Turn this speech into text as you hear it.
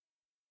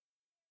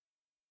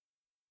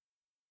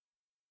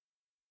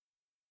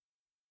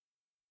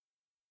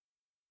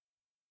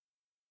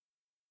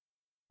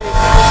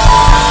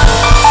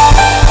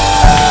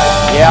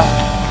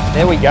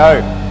There we go.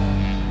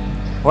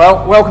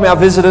 Well, welcome our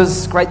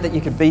visitors. Great that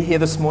you could be here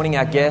this morning,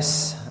 our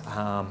guests.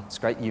 It's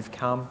great you've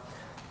come.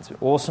 It's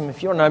awesome.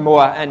 If you want to know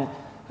more, and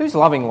who's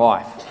loving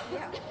life?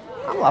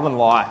 I'm loving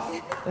life.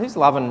 Who's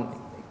loving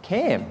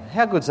Cam?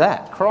 How good's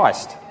that?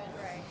 Christ.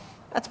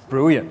 That's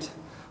brilliant.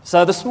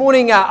 So this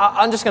morning,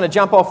 I'm just going to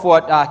jump off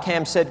what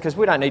Cam said because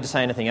we don't need to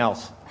say anything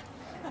else.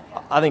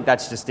 I think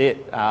that's just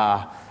it,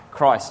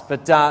 Christ.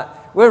 But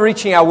we're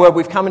reaching our world.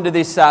 We've come into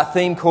this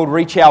theme called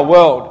Reach Our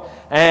World.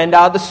 And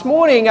this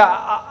morning,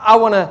 I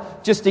want to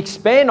just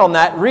expand on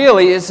that,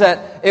 really, is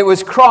that it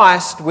was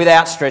Christ with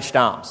outstretched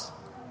arms.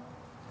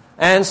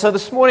 And so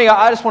this morning,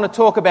 I just want to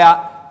talk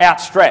about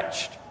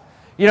outstretched.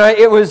 You know,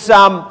 it was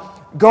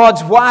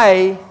God's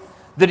way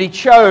that He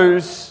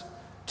chose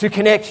to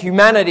connect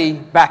humanity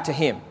back to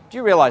Him. Do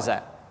you realize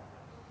that?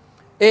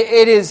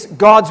 It is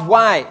God's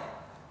way,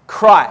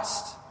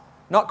 Christ.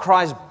 Not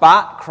Christ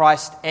but,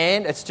 Christ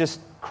and, it's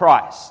just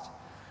Christ.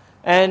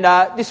 And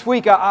this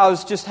week I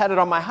was just had it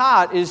on my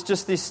heart is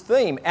just this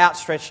theme,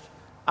 outstretched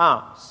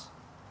arms.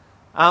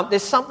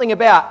 There's something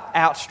about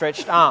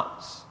outstretched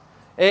arms.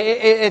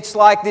 It's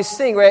like this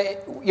thing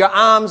where your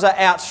arms are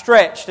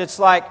outstretched. It's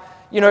like,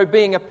 you know,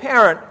 being a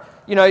parent,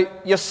 you know,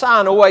 your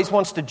son always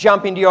wants to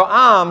jump into your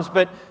arms,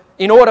 but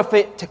in order for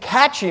it to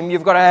catch him,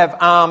 you've got to have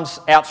arms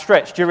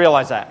outstretched. Do you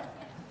realise that?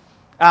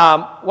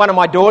 One of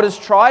my daughters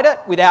tried it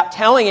without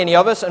telling any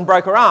of us and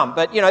broke her arm,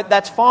 but, you know,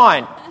 that's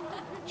fine.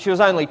 She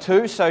was only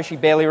 2, so she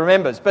barely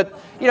remembers. But,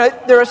 you know,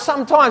 there are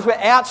some times where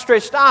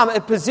outstretched arm,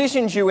 it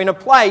positions you in a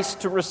place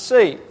to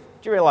receive.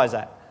 Do you realise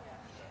that?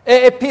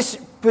 It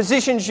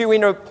positions you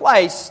in a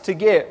place to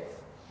give.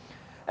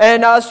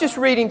 And I was just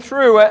reading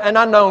through an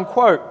unknown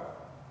quote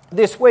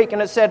this week,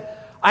 and it said,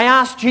 I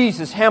asked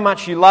Jesus how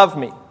much He loved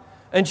me.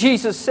 And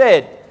Jesus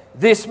said,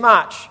 this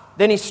much.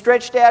 Then He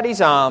stretched out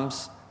His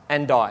arms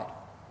and died.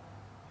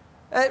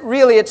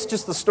 Really, it's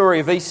just the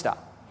story of Easter.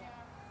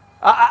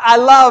 I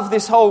love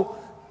this whole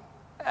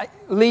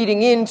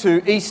leading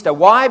into Easter.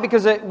 Why?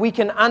 Because we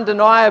can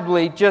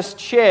undeniably just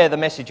share the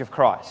message of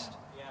Christ.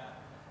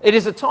 It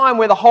is a time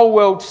where the whole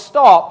world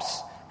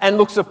stops and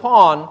looks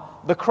upon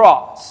the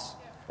cross.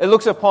 It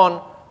looks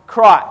upon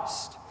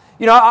Christ.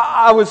 You know,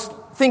 I was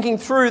thinking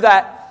through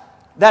that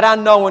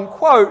unknown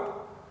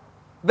quote,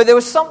 but there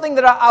was something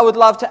that I would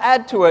love to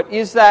add to it,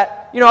 is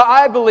that, you know,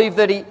 I believe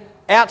that He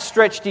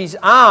outstretched His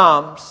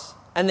arms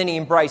and then He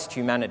embraced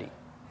humanity.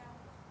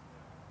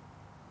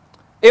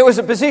 It was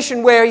a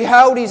position where He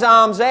held His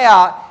arms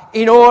out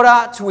in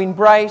order to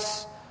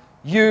embrace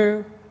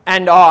you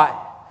and I.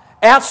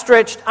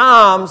 Outstretched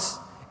arms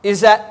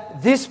is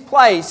at this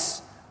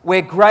place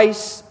where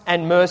grace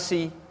and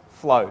mercy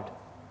flowed.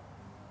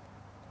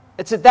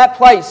 It's at that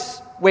place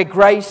where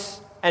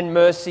grace and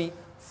mercy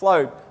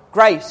flowed.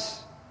 Grace.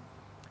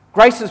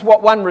 Grace is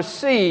what one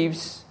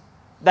receives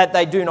that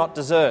they do not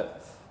deserve.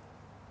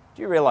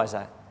 Do you realise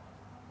that?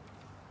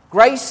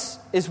 Grace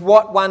is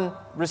what one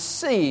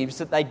receives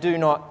that they do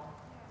not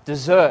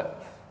deserve.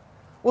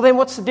 Well, then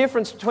what's the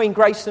difference between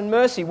grace and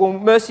mercy? Well,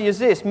 mercy is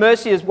this.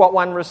 Mercy is what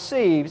one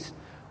receives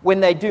when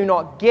they do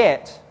not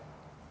get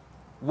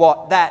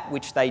that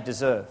which they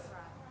deserve.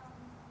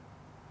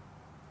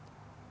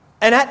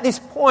 And at this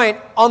point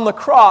on the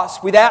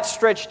cross, with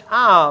outstretched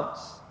arms,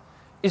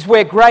 is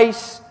where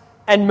grace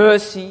and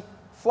mercy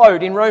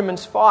flowed. In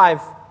Romans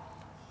 5,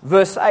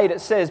 verse 8,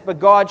 it says, but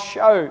God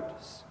shows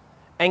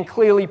and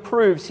clearly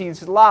proves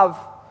His love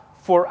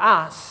for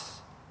us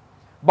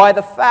by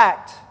the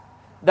fact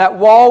that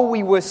while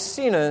we were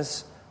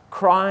sinners,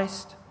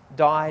 Christ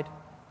died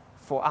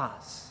for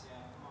us.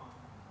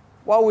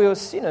 While we were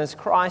sinners,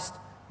 Christ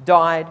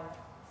died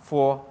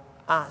for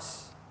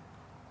us.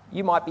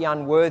 You might be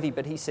unworthy,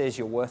 but He says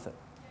you're worth it.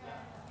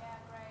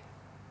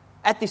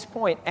 At this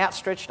point,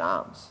 outstretched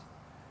arms.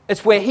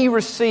 It's where He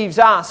receives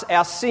us,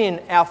 our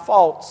sin, our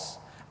faults,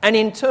 and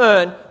in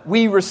turn,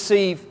 we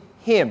receive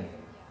Him,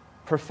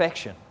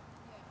 perfection.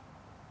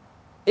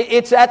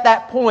 It's at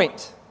that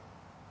point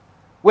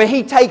where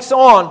He takes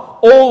on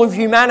all of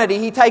humanity.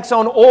 He takes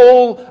on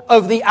all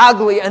of the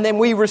ugly, and then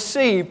we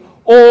receive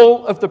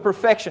all of the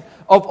perfection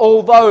of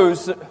all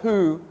those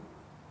who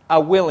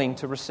are willing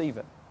to receive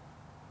it.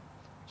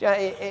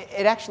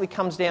 It actually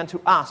comes down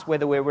to us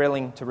whether we're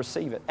willing to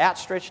receive it.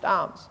 Outstretched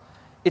arms.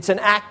 It's an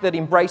act that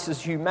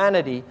embraces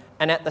humanity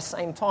and at the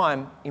same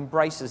time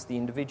embraces the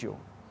individual.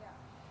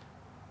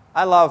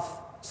 I love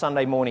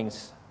Sunday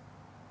mornings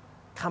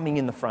coming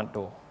in the front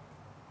door.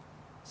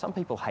 Some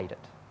people hate it.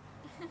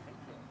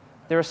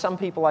 There are some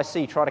people I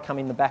see try to come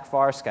in the back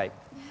fire escape.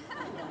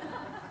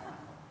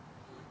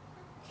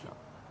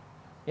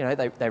 You know,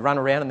 they run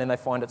around and then they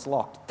find it's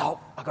locked. Oh,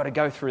 I've got to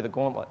go through the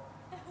gauntlet.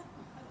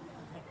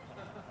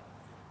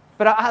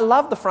 But I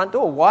love the front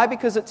door. Why?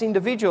 Because it's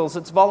individuals,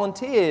 it's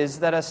volunteers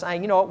that are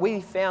saying, you know what, we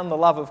found the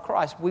love of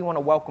Christ. We want to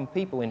welcome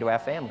people into our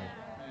family.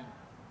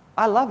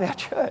 I love our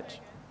church.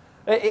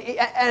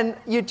 And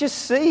you just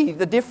see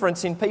the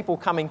difference in people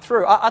coming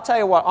through. I tell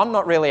you what, I'm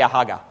not really a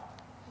hugger.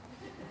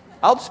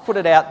 I'll just put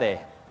it out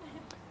there.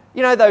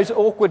 You know those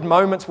awkward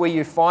moments where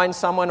you find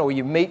someone or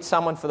you meet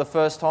someone for the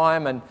first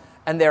time and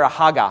and they're a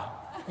hugger.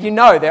 You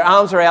know, their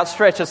arms are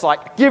outstretched. It's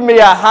like, give me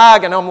a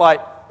hug. And I'm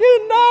like,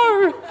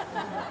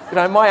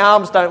 my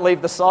arms don't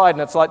leave the side,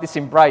 and it's like this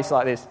embrace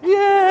like this.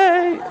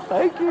 Yay,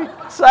 thank you.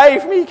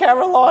 Save me,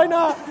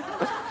 Carolina.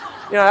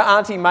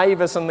 Auntie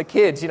Mavis and the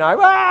kids,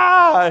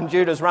 and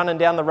Judah's running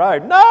down the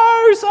road.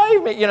 No,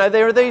 save me.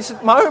 There are these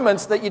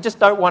moments that you just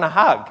don't want to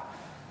hug.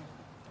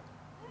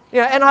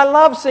 And I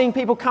love seeing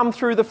people come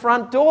through the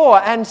front door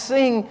and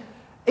seeing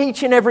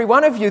each and every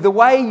one of you, the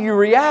way you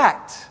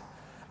react.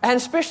 And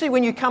especially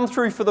when you come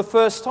through for the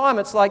first time,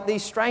 it's like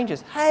these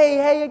strangers. Hey,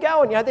 how you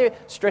going? They're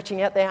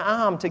stretching out their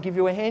arm to give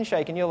you a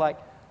handshake, and you're like,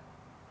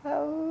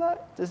 hello.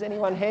 Does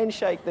anyone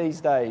handshake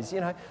these days?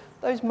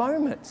 Those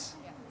moments.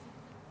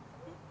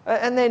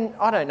 And then,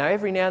 I don't know,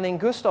 every now and then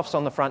Gustav's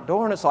on the front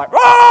door and it's like,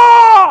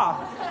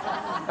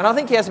 Rah! And I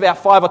think he has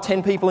about 5 or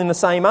 10 people in the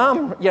same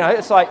arm.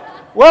 It's like,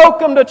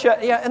 welcome to church.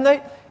 And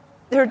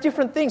there are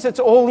different things. It's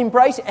all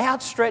embracing.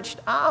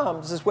 Outstretched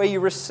arms is where you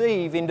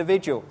receive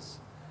individuals.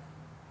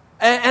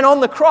 And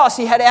on the cross,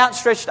 he had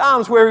outstretched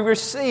arms where he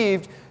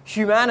received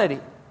humanity.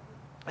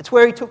 It's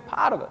where he took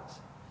part of it.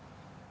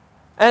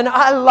 And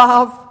I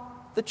love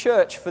the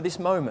church for this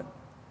moment.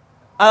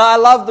 And I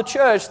love the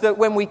church that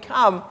when we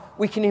come,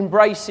 we can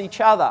embrace each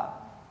other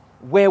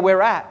where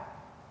we're at.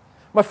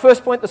 My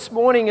first point this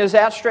morning is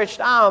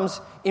outstretched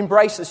arms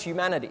embraces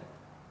humanity.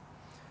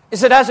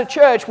 Is that as a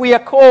church, we are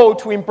called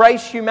to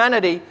embrace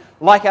humanity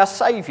like our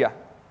Saviour.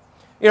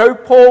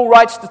 Paul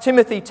writes to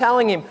Timothy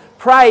telling him,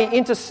 pray,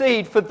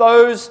 intercede for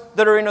those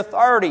that are in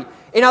authority.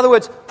 In other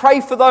words,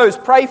 pray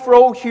for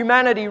all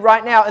humanity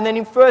right now. And then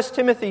in 1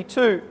 Timothy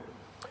 2,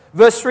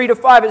 verse 3 to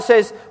 5, it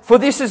says, for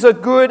this is a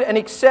good and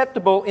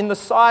acceptable in the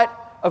sight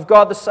of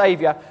God the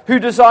Saviour, who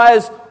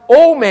desires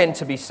all men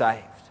to be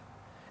saved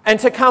and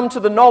to come to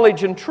the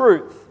knowledge and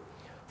truth.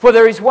 For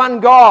there is one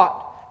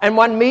God and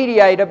one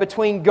mediator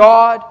between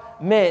God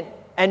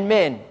and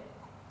men,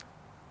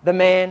 the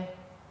man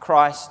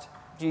Christ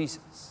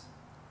Jesus.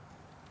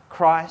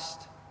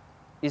 Christ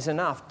is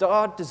enough.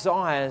 God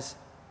desires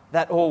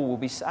that all will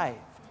be saved.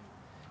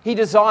 He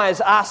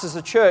desires us as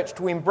a church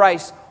to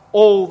embrace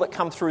all that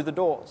come through the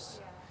doors.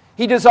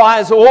 He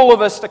desires all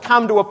of us to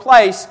come to a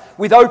place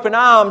with open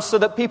arms so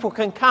that people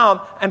can come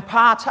and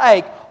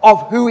partake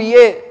of who He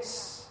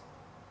is.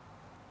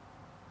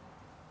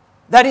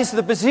 That is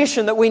the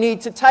position that we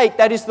need to take.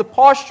 That is the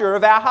posture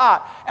of our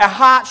heart. Our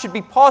heart should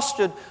be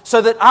postured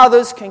so that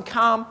others can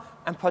come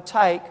and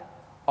partake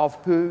of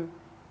who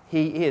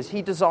He is.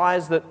 He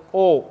desires that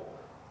all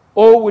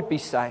would be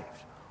saved.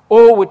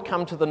 All would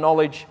come to the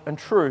knowledge and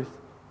truth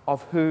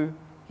of who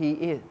He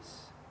is.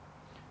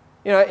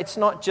 It's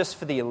not just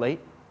for the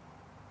elite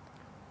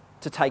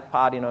to take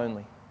part in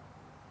only.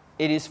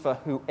 It is for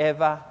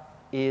whoever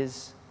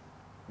is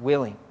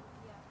willing.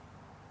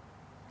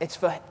 It's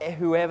for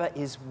whoever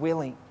is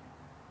willing.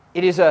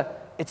 It's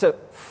a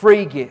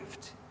free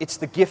gift. It's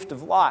the gift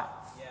of life.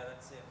 Yeah,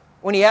 that's it.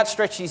 When He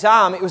outstretched His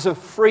arm, it was a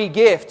free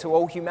gift to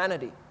all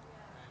humanity.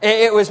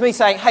 It was me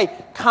saying, hey,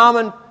 come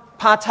and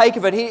partake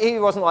of it. He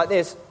wasn't like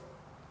this.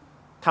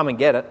 Come and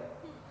get it.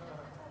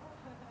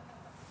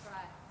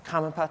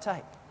 Come and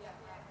partake.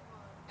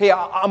 Here,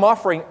 I'm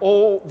offering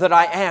all that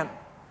I am.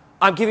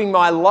 I'm giving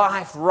my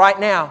life right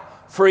now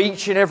for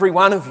each and every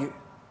one of you.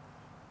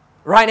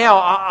 Right now,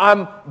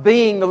 I'm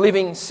being the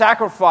living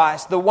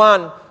sacrifice, the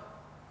one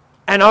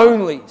and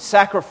only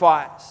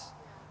sacrifice,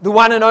 the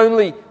one and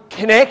only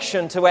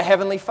connection to a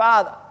Heavenly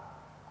Father.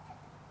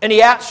 And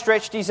He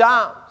outstretched His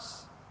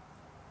arms.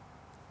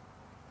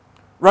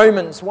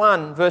 Romans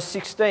 1, verse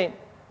 16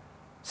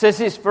 says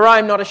this, for I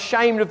am not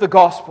ashamed of the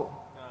gospel.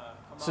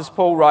 This is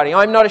Paul writing.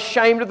 I am not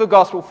ashamed of the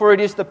gospel, for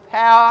it is the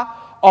power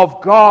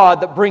of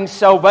God that brings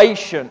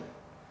salvation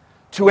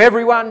to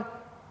everyone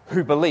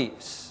who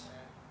believes.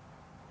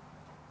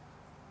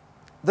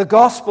 The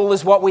gospel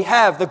is what we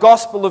have. The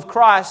gospel of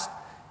Christ,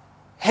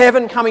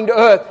 heaven coming to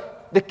earth,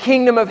 the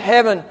kingdom of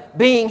heaven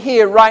being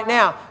here right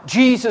now.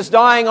 Jesus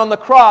dying on the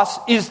cross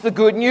is the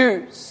good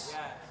news.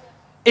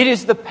 It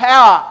is the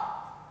power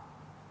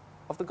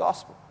of the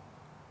gospel.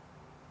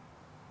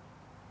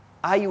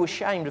 Are you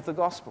ashamed of the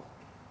gospel?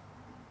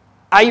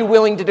 Are you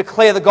willing to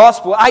declare the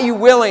gospel? Are you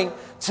willing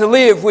to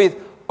live with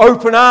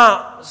open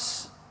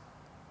arms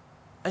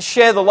and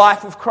share the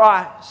life of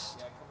Christ?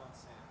 Yeah, come on,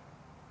 Sam.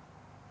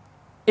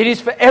 It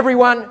is for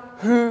everyone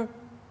who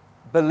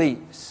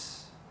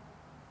believes.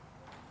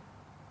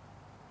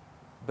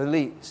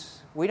 Believes.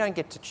 We don't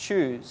get to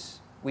choose,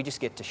 we just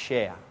get to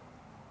share.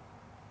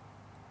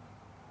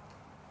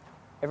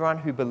 Everyone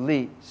who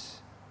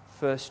believes,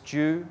 first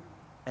Jew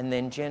and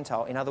then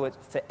Gentile. In other words,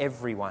 for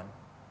everyone.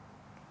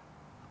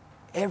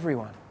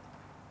 Everyone.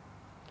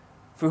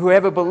 For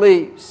whoever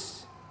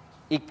believes,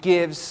 it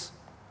gives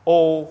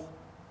all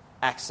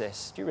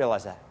access. Do you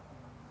realize that?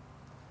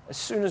 As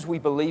soon as we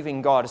believe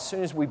in God, as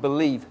soon as we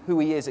believe who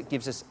He is, it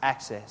gives us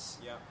access.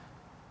 Yeah.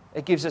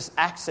 It gives us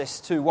access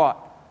to what?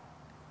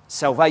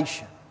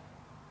 Salvation.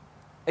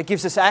 It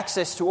gives us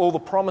access to all the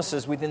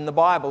promises within the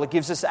Bible. It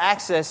gives us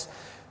access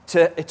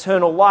to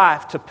eternal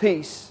life, to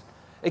peace.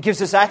 It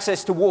gives us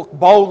access to walk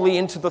boldly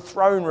into the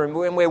throne room.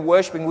 When we're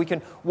worshiping, we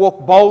can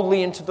walk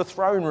boldly into the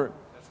throne room.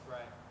 That's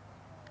great.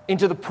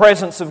 Into the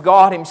presence of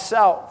God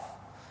Himself.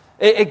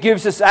 It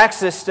gives us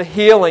access to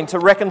healing, to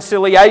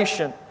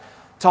reconciliation,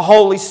 to the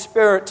Holy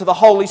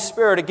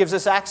Spirit. It gives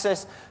us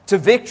access to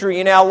victory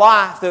in our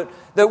life,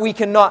 that we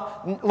can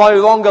no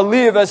longer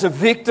live as a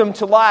victim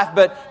to life,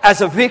 but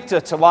as a victor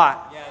to life.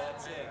 Yeah,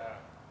 that's it.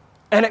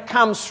 And it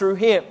comes through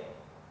Him.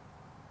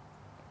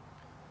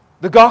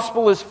 The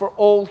gospel is for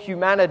all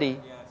humanity,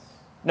 Yes.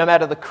 no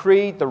matter the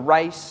creed, the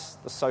race,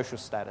 the social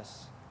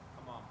status.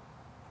 Come on.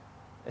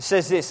 It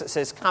says this, it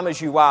says, come as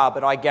you are,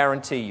 but I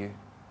guarantee you,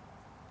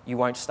 you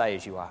won't stay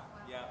as you are.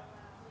 Yeah.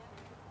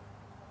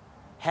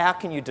 How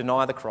can you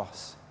deny the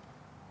cross?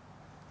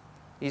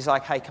 He's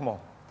like, hey, come on,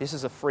 this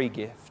is a free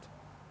gift.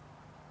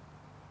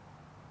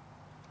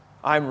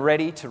 I'm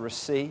ready to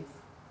receive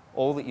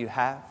all that you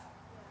have,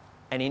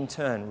 and in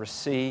turn,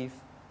 receive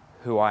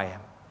who I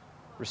am.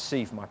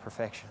 Receive my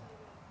perfection.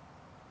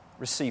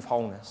 Receive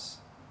wholeness.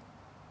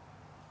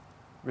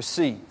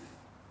 Receive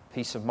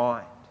peace of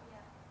mind.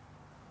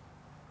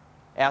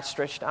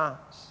 Outstretched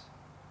arms.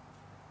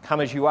 Come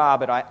as you are,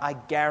 but I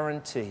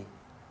guarantee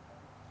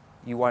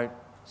you won't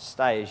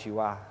stay as you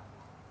are.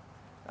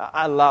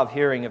 I love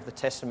hearing of the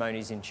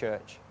testimonies in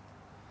church.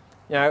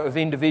 You know, of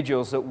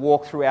individuals that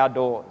walk through our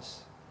doors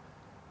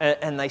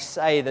and they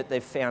say that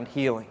they've found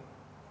healing.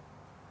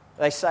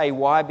 They say,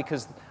 why?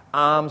 Because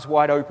arms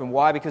wide open.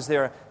 Why? Because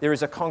there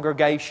is a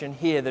congregation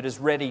here that is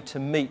ready to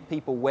meet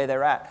people where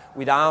they're at.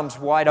 With arms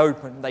wide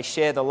open, they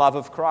share the love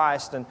of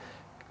Christ. And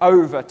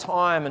over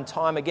time and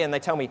time again, they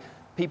tell me,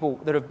 people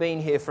that have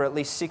been here for at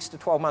least 6 to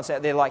 12 months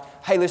out, they're like,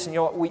 hey, listen, you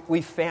know what?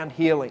 We found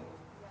healing.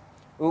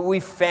 We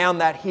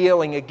found that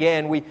healing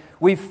again.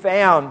 We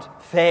found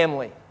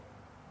family.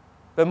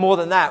 But more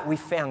than that, we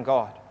found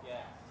God.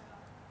 Yeah.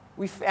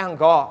 We found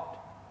God.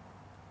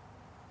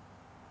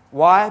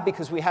 Why?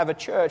 Because we have a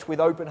church with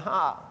open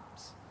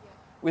hearts.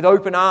 With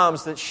open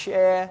arms that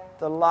share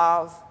the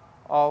love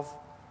of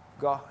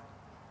God.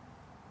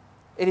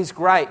 It is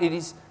great. It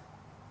is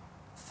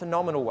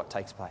phenomenal what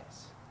takes place.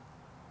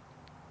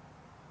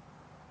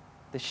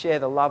 To share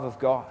the love of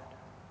God.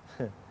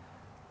 I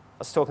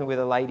was talking with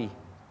a lady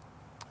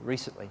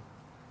recently,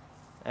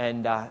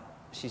 and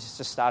she's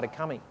just started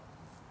coming.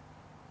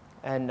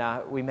 And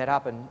we met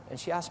up, and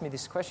she asked me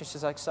this question.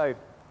 She's like, so,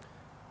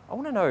 I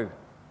want to know,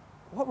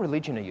 what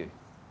religion are you?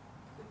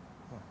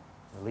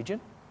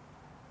 Religion?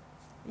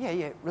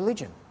 Yeah,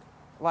 religion.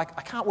 Like,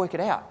 I can't work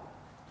it out.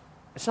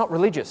 It's not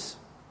religious.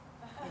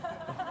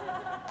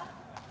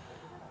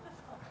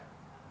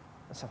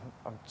 So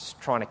I'm just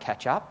trying to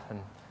catch up,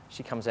 and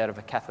she comes out of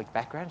a Catholic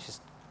background.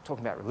 She's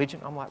talking about religion.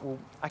 I'm like, well,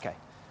 okay.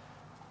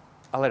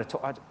 I'll let her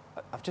talk.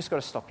 I've just got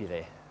to stop you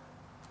there.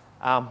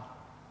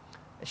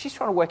 She's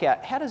trying to work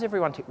out, how does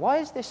everyone... why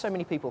is there so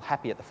many people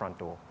happy at the front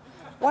door?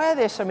 Why are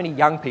there so many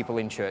young people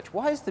in church?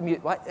 Why is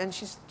the... and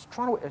she's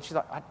trying to... she's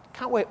like, I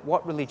can't work...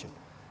 what religion?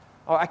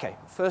 Oh, okay.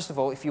 First of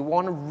all, if you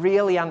want to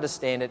really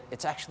understand it,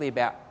 it's actually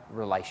about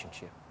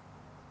relationship.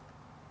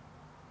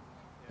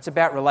 It's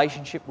about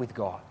relationship with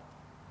God.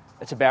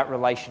 It's about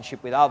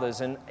relationship with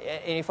others. And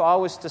if I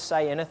was to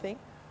say anything,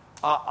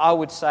 I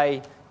would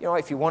say, you know,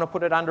 if you want to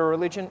put it under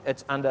religion,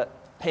 it's under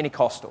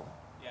Pentecostal.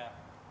 Yeah.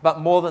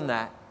 But more than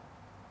that,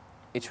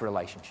 it's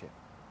relationship.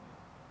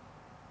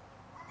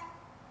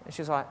 And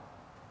she's like,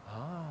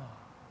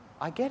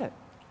 I get it.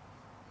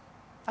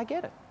 I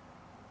get it.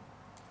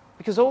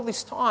 Because all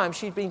this time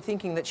she'd been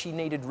thinking that she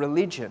needed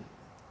religion,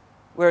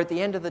 where at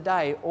the end of the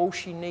day, all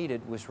she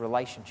needed was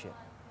relationship.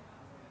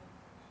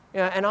 You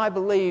know, and I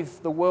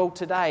believe the world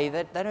today,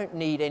 that they don't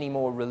need any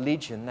more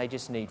religion, they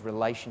just need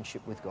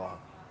relationship with God.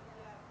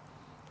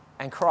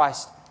 And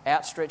Christ,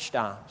 outstretched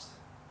arms,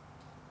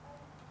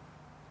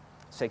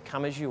 said,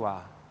 come as you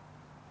are,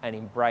 and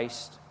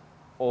embraced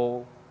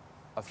all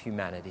of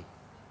humanity.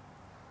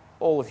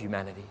 All of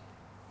humanity.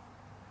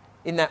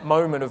 In that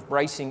moment of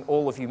embracing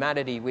all of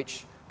humanity,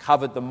 which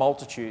covered the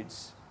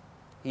multitudes,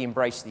 he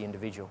embraced the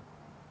individual.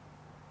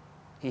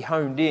 He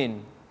honed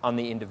in on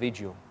the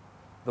individual,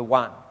 the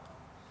one.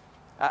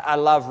 I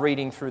love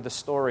reading through the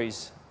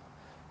stories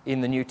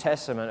in the New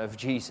Testament of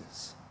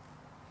Jesus.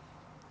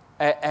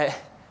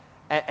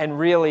 And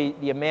really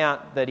the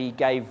amount that he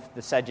gave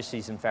the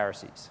Sadducees and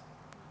Pharisees,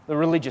 the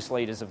religious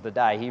leaders of the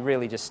day, he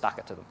really just stuck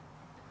it to them.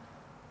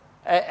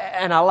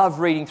 And I love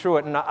reading through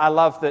it, and I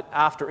love that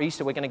after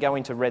Easter we're going to go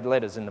into red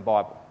letters in the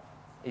Bible.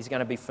 It's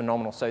going to be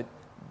phenomenal. So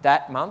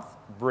that month,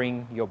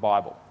 bring your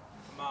Bible.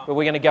 But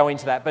we're going to go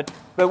into that. But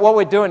what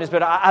we're doing is,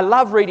 I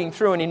love reading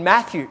through, and in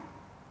Matthew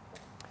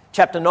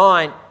chapter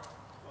 9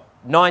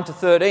 to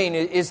 13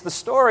 is the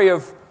story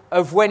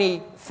of when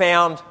he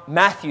found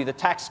Matthew, the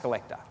tax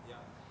collector.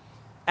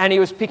 And he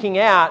was picking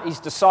out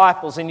his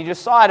disciples, and he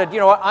decided, you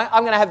know what,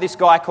 I'm going to have this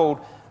guy called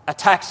a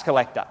tax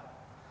collector.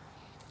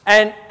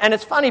 And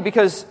it's funny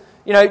because,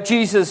 you know,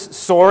 Jesus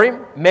saw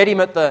him, met him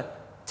at the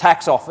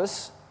tax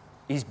office,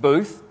 his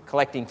booth,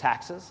 collecting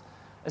taxes,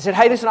 and said,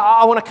 hey, listen,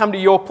 I want to come to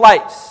your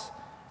place.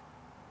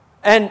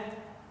 And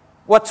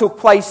what took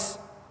place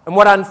And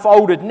what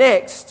unfolded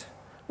next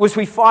was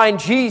we find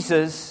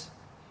Jesus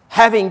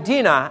having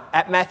dinner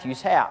at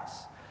Matthew's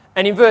house.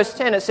 And in verse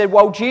 10 it said,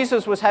 while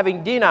Jesus was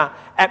having dinner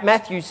at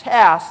Matthew's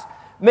house,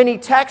 many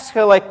tax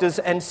collectors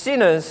and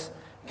sinners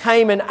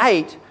came and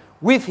ate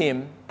with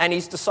him and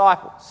his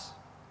disciples.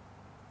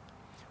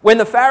 When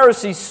the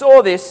Pharisees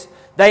saw this,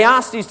 they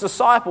asked his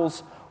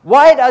disciples,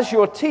 why does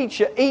your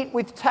teacher eat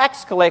with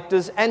tax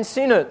collectors and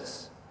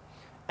sinners?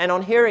 And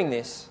on hearing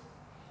this,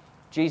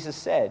 Jesus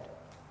said,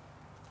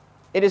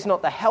 it is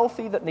not the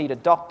healthy that need a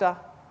doctor,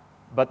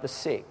 but the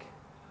sick.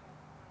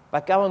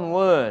 But go and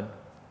learn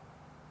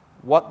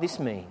what this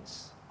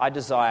means. I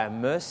desire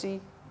mercy,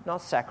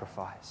 not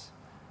sacrifice.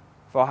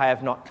 For I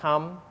have not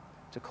come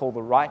to call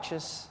the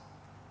righteous,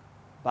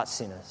 but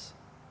sinners.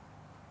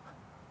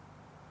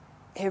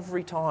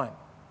 Every time.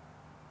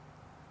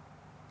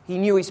 He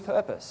knew his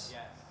purpose.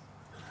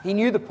 He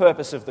knew the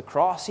purpose of the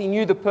cross. He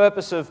knew the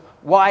purpose of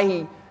why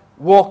he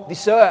walked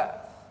this earth.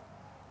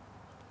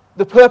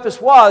 The purpose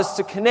was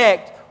to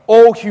connect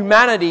all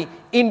humanity,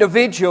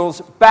 individuals,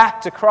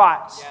 back to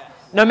Christ,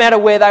 no matter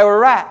where they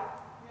were at.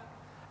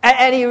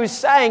 And he was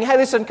saying, hey,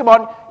 listen, come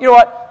on, you know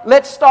what?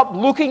 Let's stop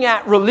looking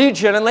at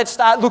religion and let's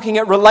start looking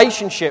at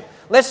relationship.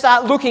 Let's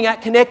start looking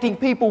at connecting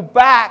people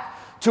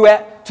back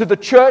to the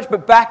church,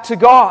 but back to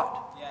God.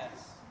 Yes.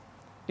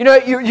 You know,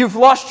 you've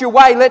lost your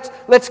way.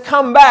 Let's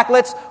come back.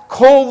 Let's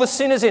call the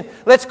sinners in.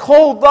 Let's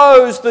call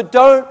those that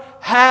don't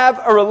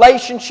have a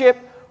relationship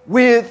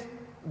with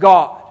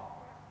God.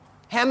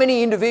 How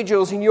many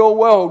individuals in your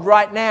world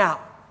right now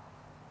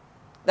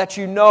that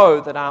you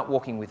know that aren't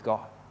walking with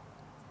God?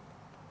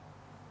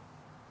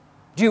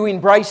 Do you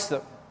embrace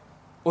them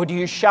or do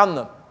you shun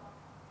them?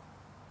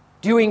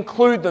 Do you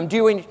include them?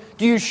 Do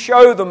you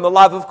show them the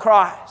love of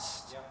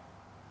Christ? Yep.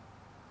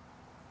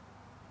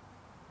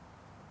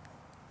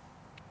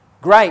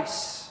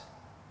 Grace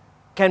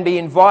can be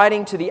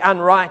inviting to the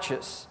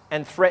unrighteous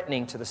and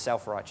threatening to the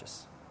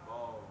self-righteous.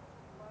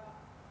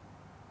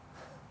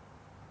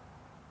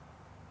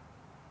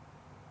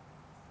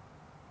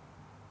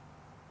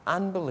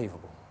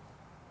 Unbelievable.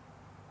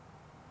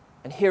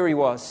 And here he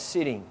was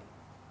sitting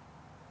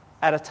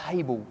at a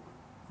table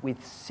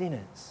with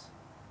sinners,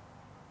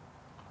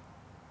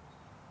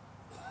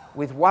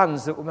 with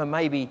ones that were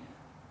maybe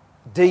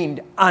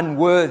deemed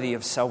unworthy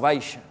of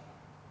salvation.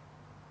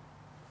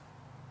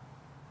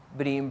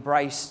 But he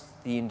embraced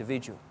the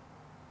individual.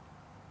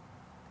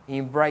 He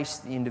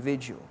embraced the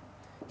individual.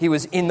 He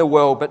was in the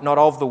world but not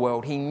of the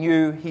world. He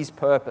knew his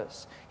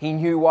purpose. He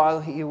knew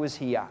why he was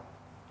here.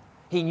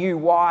 He knew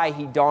why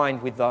he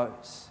dined with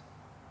those.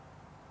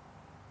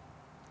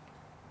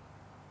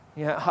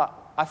 You know,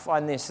 I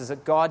find this is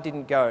that God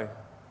didn't go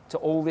to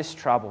all this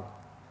trouble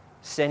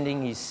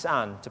sending his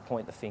son to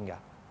point the finger.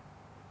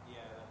 Yeah,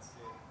 that's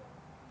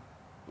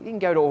it. He didn't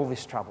go to all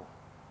this trouble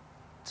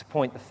to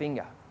point the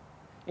finger.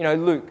 You know,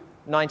 Luke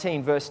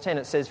 19 verse 10,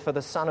 it says, for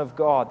the Son of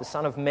God, the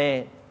Son of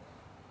Man,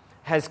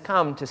 has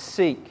come to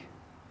seek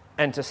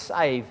and to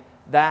save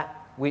that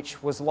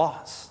which was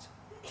lost.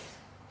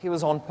 He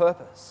was on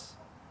purpose.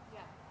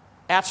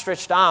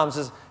 Outstretched arms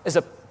is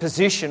a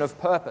position of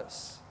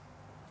purpose.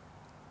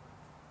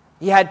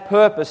 He had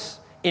purpose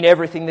in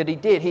everything that he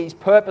did. His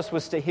purpose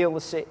was to heal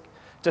the sick,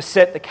 to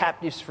set the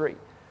captives free,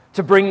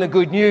 to bring the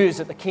good news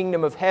that the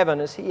kingdom of heaven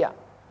is here.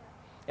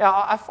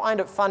 Now, I find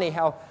it funny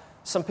how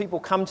some people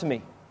come to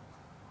me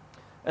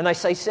and they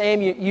say,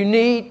 Sam, you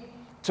need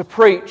to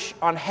preach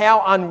on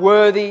how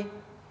unworthy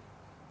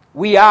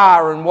we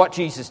are and what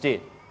Jesus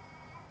did.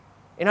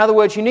 In other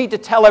words, you need to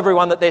tell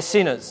everyone that they're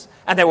sinners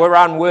and that we're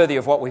unworthy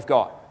of what we've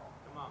got.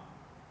 Come on.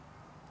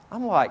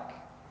 I'm like,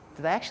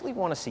 do they actually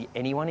want to see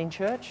anyone in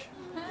church?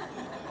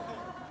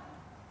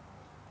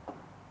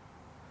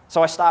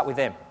 So I start with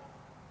them.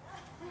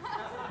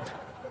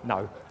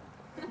 No.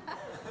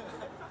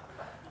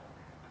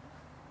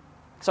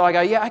 So I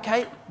go, yeah,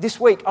 okay, this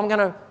week I'm going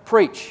to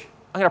preach.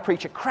 I'm going to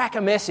preach a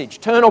cracker message,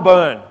 turn or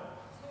burn.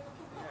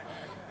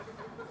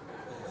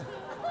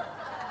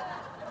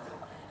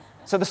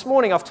 So this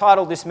morning I've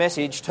titled this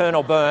message, Turn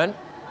or Burn.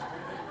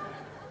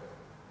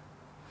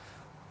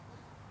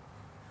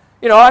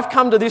 You know, I've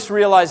come to this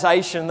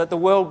realization that the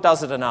world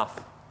does it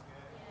enough.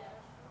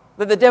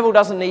 That the devil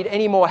doesn't need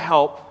any more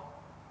help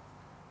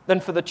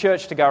than for the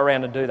church to go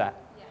around and do that.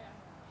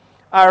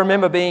 I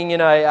remember being in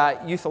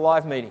a Youth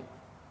Alive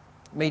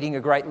meeting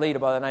a great leader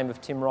by the name of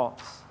Tim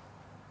Ross.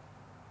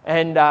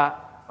 And I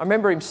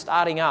remember him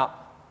starting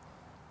up,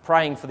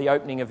 praying for the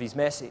opening of his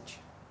message.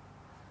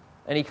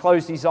 And he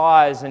closed his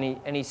eyes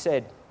and he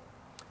said,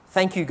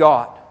 thank you,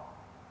 God,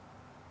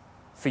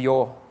 for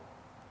your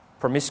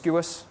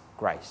promiscuous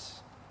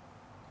grace.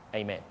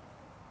 Amen.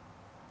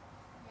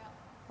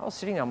 I was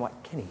sitting there, I'm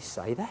like, can he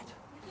say that?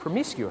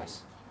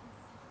 Promiscuous.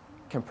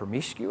 Can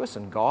promiscuous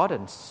and God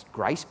and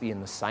grace be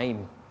in the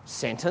same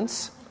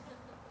sentence?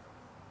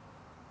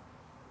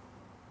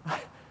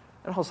 And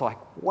I was like,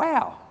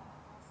 wow.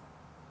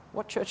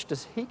 What church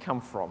does he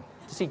come from?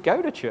 Does he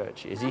go to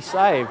church? Is he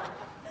saved?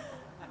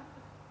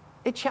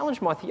 It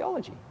challenged my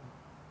theology.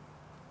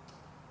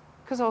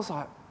 Because I was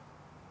like,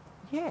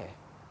 yeah,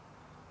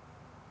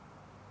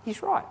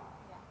 He's right.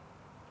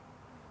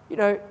 You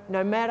know,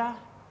 no matter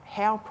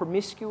how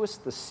promiscuous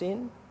the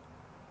sin,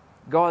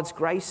 God's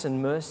grace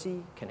and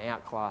mercy can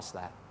outclass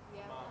that.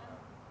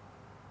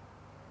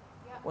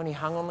 When he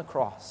hung on the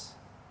cross,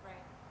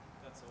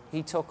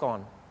 he took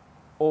on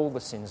all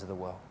the sins of the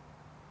world.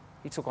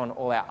 He took on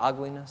all our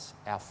ugliness,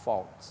 our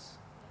faults.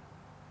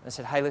 And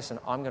said, hey, listen,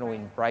 I'm going to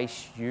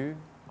embrace you.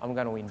 I'm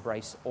going to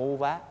embrace all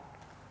that.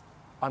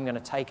 I'm going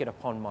to take it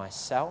upon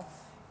myself.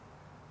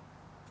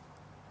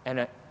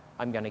 And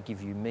I'm going to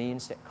give you me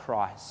instead,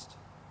 Christ.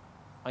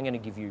 I'm going to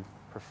give you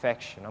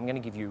perfection. I'm going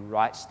to give you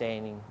right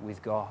standing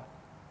with God.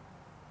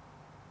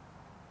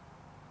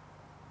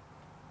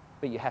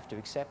 But you have to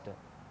accept it.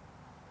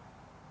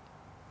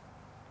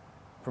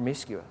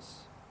 Promiscuous.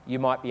 You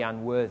might be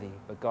unworthy,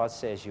 but God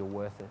says you're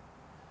worth it.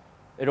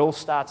 It all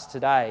starts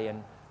today,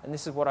 and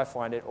this is what I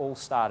find, it all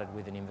started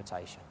with an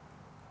invitation.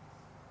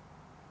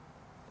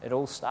 It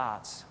all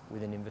starts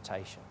with an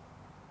invitation.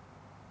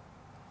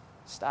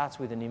 It starts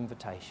with an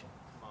invitation.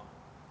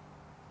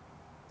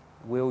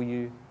 Will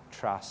you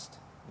trust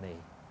me?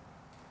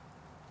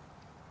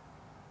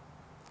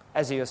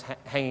 As he was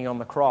hanging on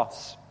the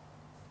cross,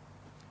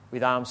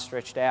 with arms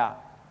stretched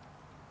out,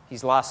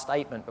 his last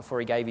statement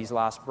before he gave his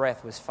last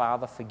breath was,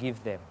 Father,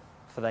 forgive them,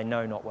 for they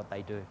know not what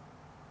they do.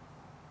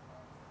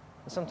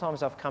 And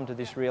sometimes I've come to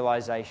this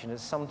realization that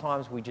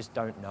sometimes we just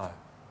don't know.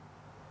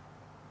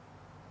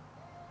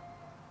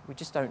 We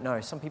just don't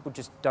know. Some people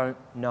just don't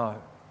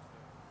know.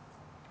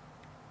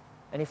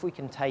 And if we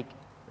can take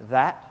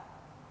that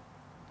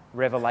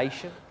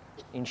revelation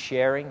in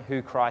sharing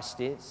who Christ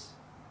is,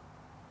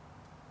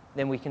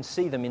 then we can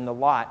see them in the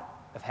light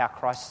of how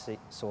Christ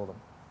saw them.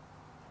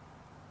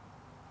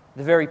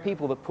 The very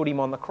people that put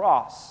him on the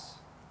cross,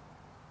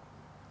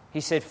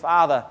 he said,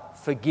 Father,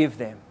 forgive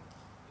them.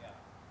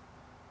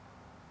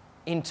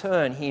 In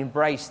turn, he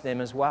embraced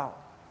them as well.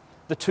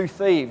 The two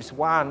thieves,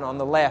 one on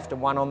the left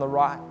and one on the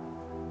right.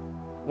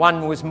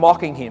 One was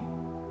mocking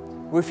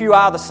him. Well, if you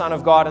are the Son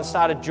of God, and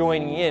started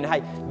joining in,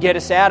 hey, get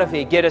us out of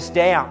here, get us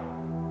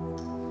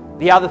down.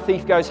 The other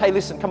thief goes, hey,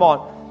 listen, come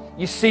on.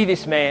 You see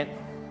this man.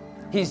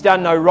 He's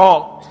done no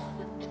wrong.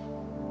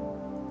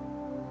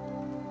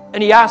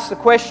 And he asks the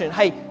question,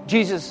 hey,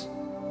 Jesus,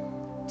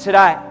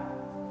 today,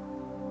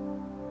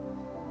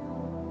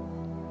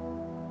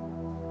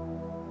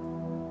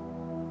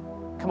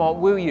 come on,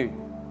 will you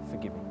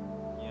forgive me?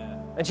 Yeah.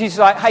 And Jesus is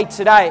like, hey,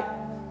 today,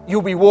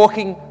 you'll be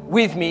walking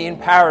with me in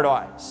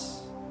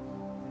paradise.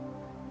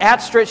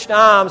 Outstretched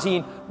arms, he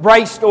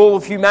embraced all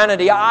of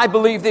humanity. I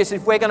believe this,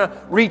 if we're going to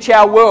reach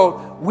our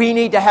world, we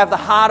need to have the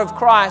heart of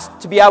Christ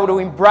to be able to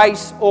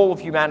embrace all of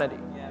humanity.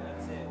 Yeah,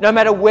 that's it. No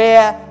matter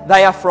where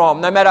they are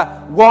from, no matter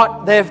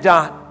what they've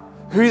done,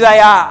 who they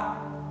are,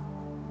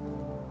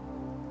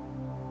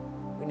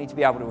 we need to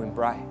be able to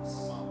embrace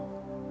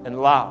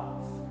and love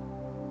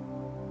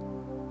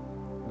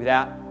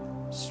without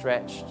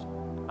stretched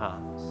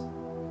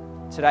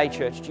arms. Today,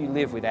 church, do you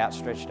live with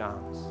outstretched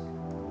arms?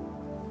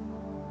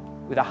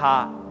 With a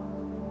heart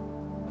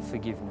of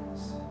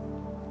forgiveness?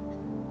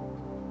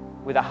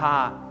 With a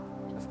heart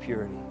of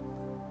purity?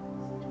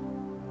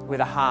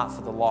 With a heart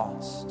for the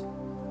lost?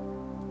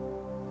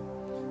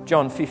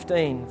 John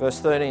 15, verse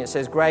 13, it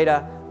says,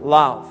 greater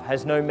love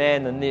has no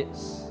man than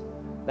this,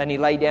 than he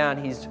lay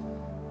down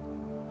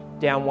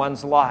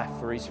one's life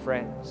for his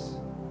friends.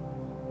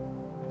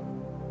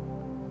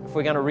 If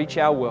we're going to reach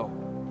our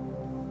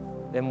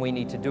world, then we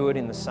need to do it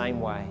in the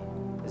same way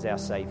as our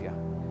Saviour.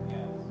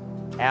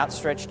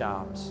 Outstretched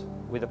arms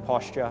with a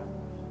posture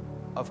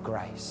of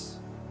grace.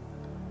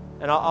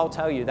 And I'll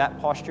tell you, that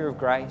posture of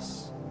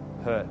grace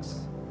hurts.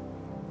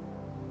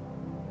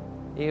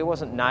 It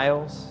wasn't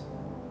nails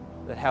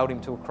that held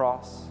him to a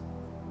cross.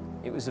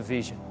 It was a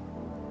vision.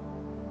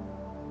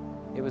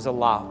 It was a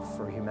love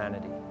for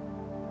humanity.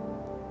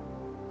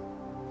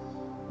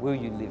 Will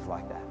you live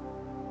like that?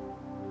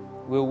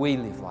 Will we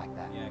live like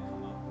that? Yeah,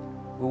 come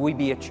on. Will we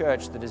be a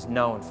church that is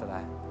known for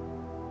that?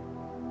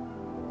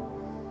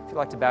 If you'd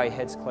like to bow your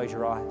heads, close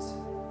your eyes,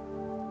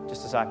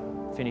 just as I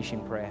finish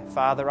in prayer.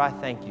 Father, I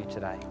thank you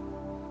today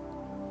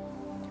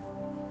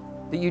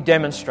that you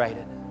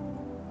demonstrated,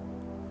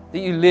 that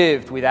you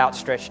lived with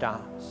outstretched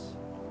arms,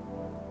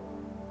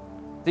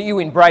 that you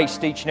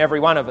embraced each and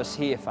every one of us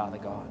here, Father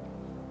God.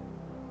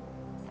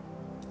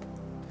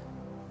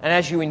 And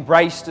as you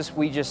embraced us,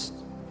 we just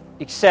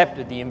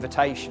accepted the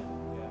invitation.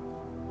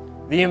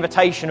 The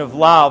invitation of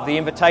love, the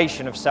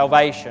invitation of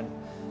salvation,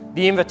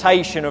 the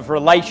invitation of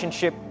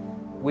relationship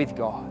with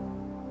God.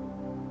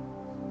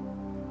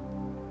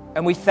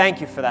 And we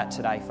thank you for that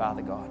today,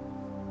 Father God.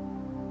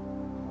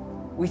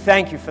 We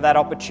thank you for that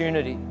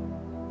opportunity.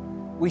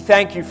 We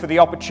thank you for the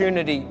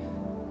opportunity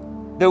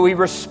that we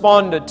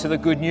responded to the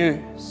good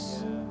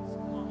news.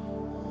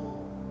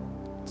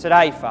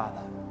 Today,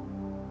 Father,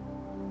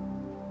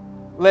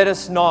 let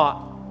us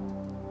not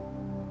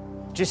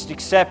just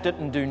accept it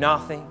and do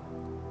nothing.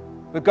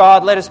 But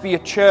God, let us be a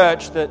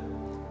church that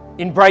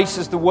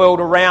embraces the world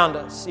around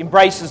us,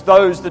 embraces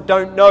those that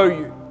don't know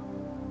you.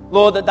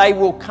 Lord, that they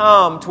will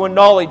come to a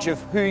knowledge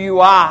of who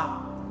you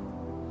are.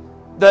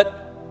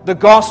 that the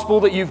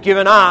gospel that you've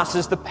given us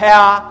is the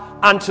power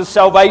unto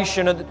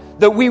salvation, and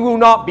that we will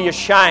not be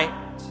ashamed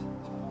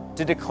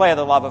to declare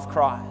the love of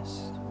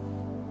Christ.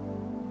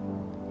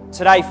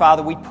 Today,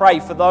 Father, we pray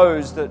for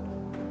those that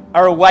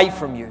are away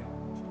from you.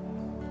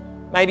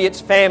 Maybe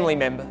it's family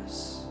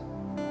members.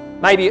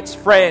 Maybe it's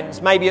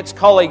friends. Maybe it's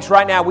colleagues.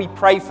 Right now, we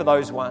pray for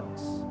those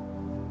ones.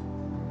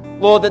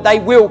 Lord, that they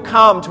will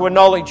come to a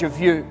knowledge of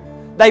you.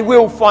 They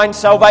will find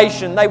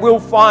salvation. They will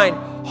find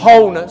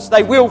wholeness.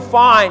 They will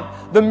find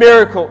the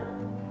miracle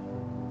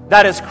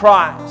that is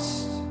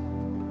Christ.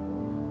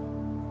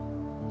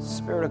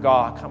 Spirit of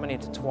God, come and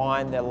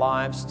intertwine their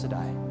lives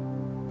today.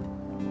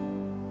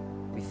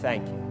 We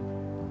thank you.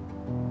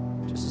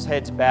 Just as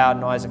heads bowed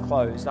and eyes are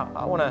closed,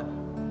 I want to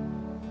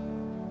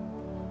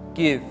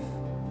give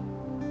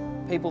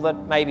people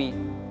that maybe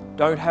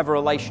don't have a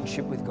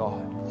relationship with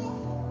God.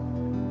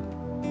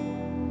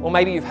 Or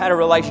maybe you've had a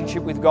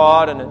relationship with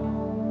God and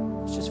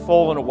it's just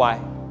fallen away.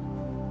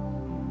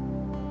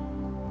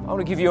 I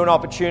want to give you an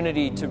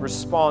opportunity to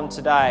respond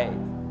today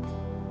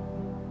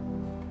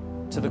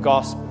to the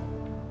gospel,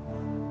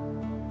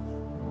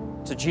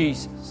 to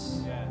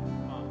Jesus.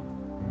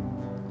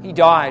 He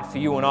died for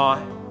you and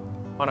I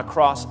on a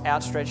cross,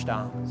 outstretched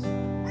arms.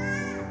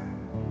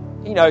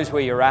 He knows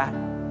where you're at.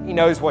 He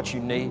knows what you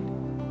need.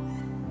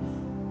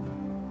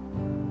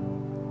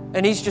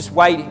 And He's just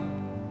waiting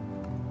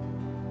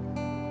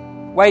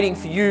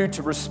for you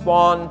to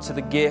respond to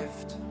the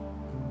gift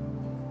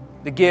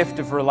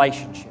of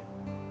relationship,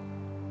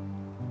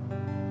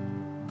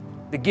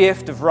 the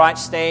gift of right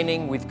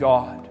standing with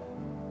God.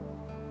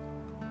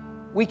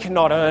 We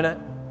cannot earn it.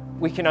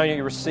 We can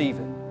only receive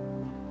it.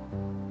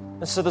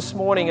 And so this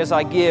morning, as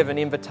I give an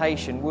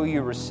invitation, will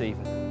you receive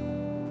it?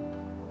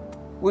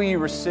 Will you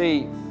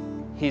receive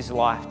His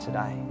life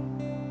today?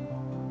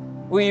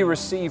 Will you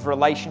receive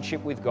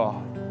relationship with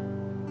God?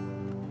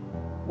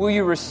 Will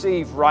you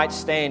receive right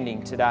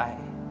standing today?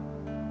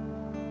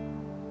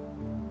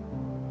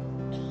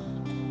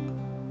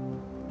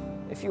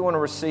 If you want to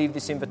receive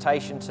this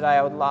invitation today,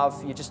 I would love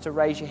for you just to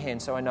raise your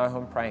hand so I know who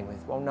I'm praying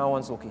with. Well, no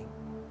one's looking.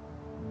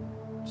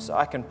 Just so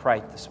I can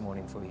pray this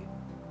morning for you.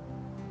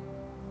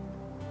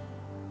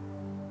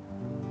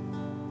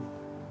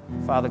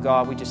 Father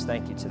God, we just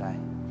thank you today.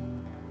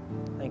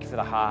 Thank you for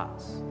the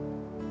hearts,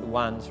 the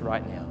ones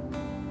right now.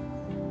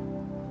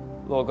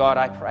 Lord God,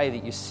 I pray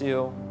that you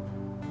seal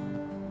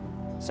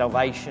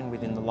salvation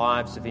within the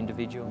lives of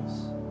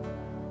individuals.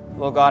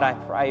 Lord God, I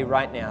pray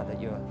right now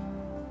that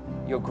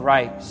your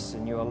grace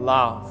and your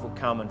love will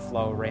come and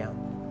flow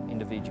around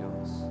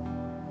individuals,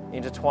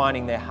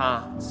 intertwining their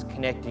hearts,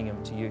 connecting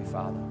them to you,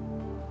 Father.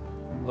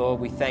 Lord,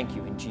 we thank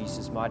you in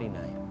Jesus' mighty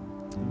name.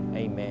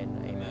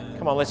 Amen. Amen.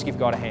 Come on, let's give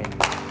God a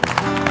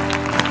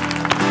hand.